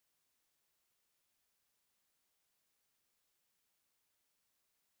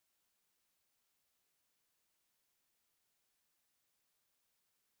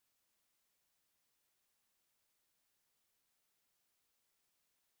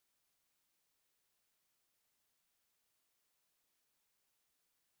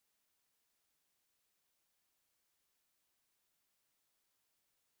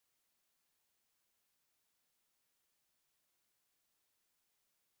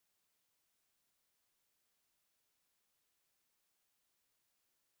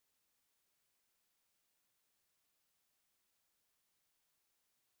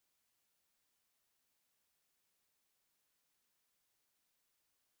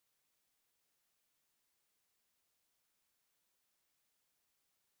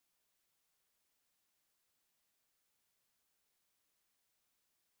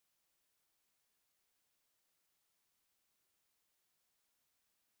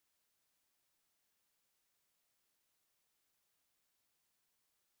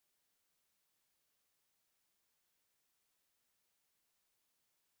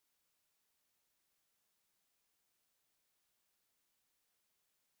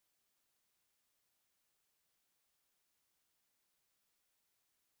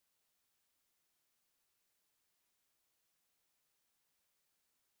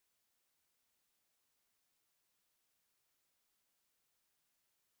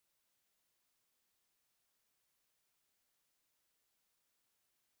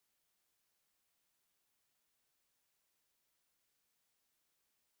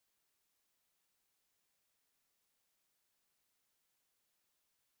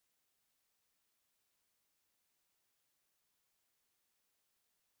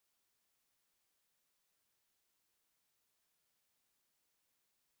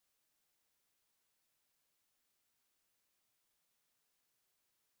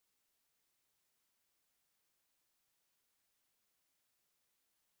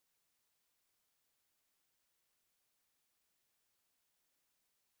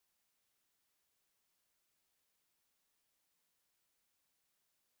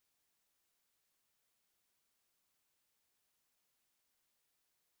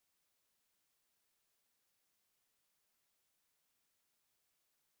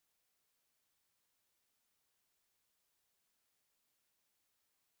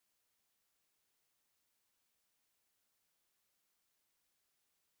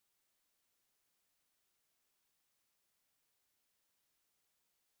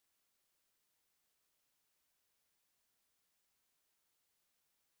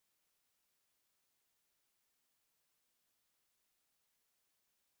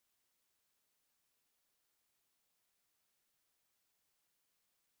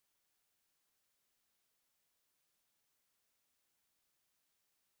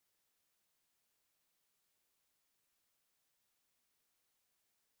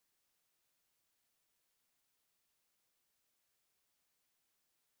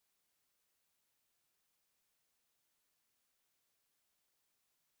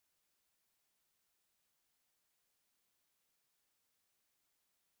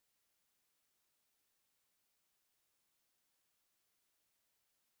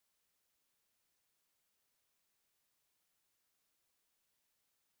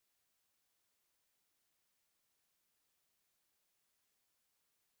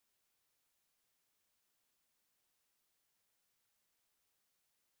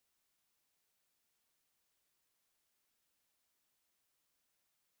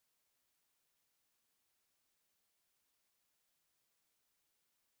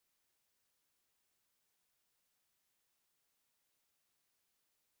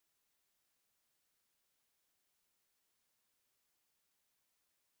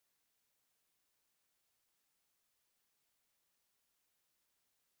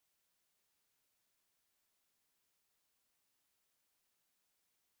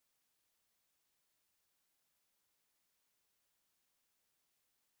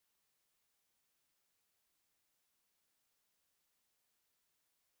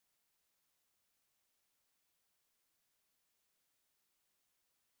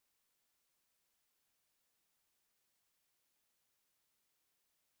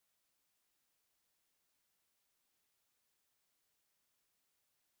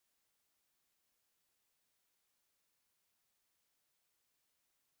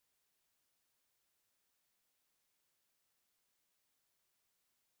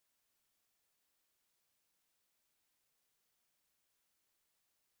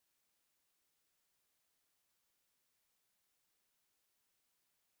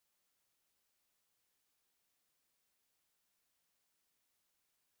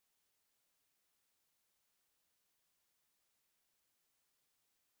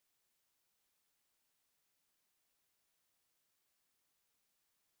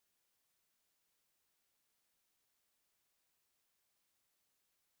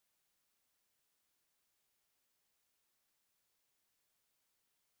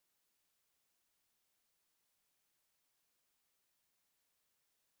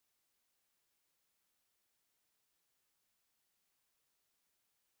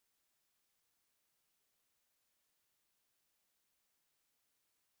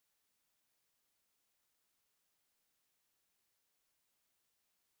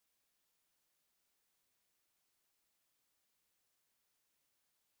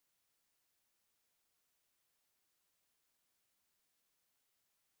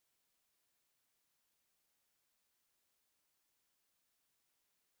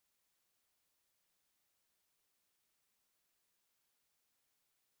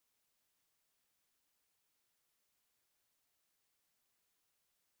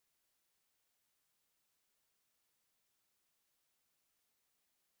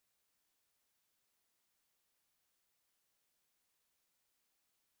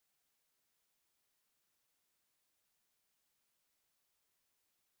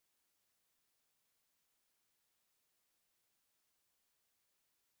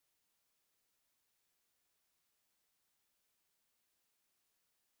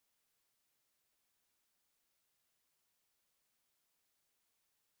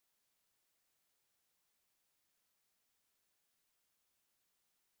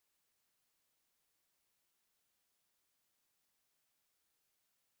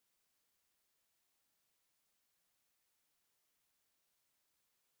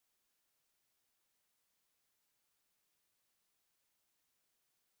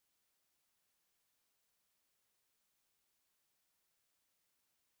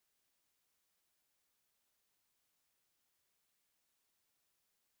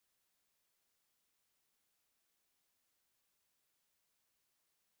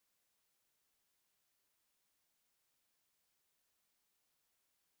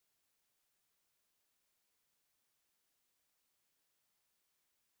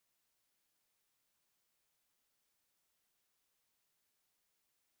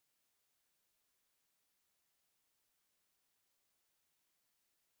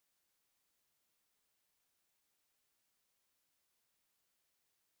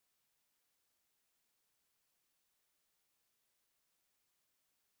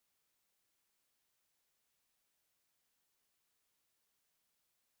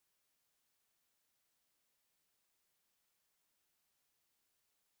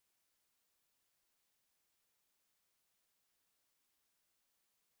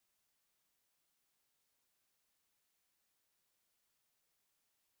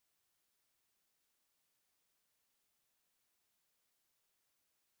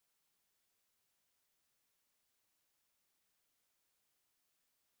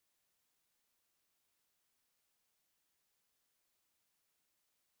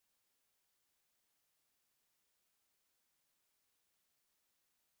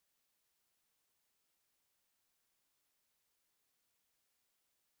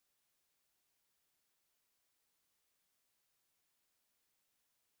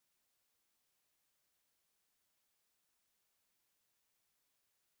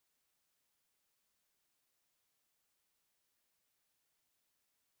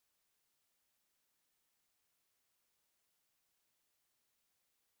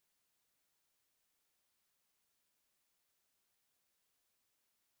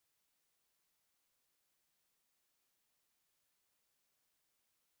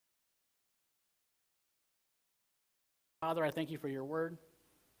Father, I thank you for your word.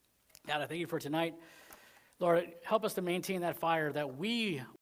 God, I thank you for tonight. Lord, help us to maintain that fire that we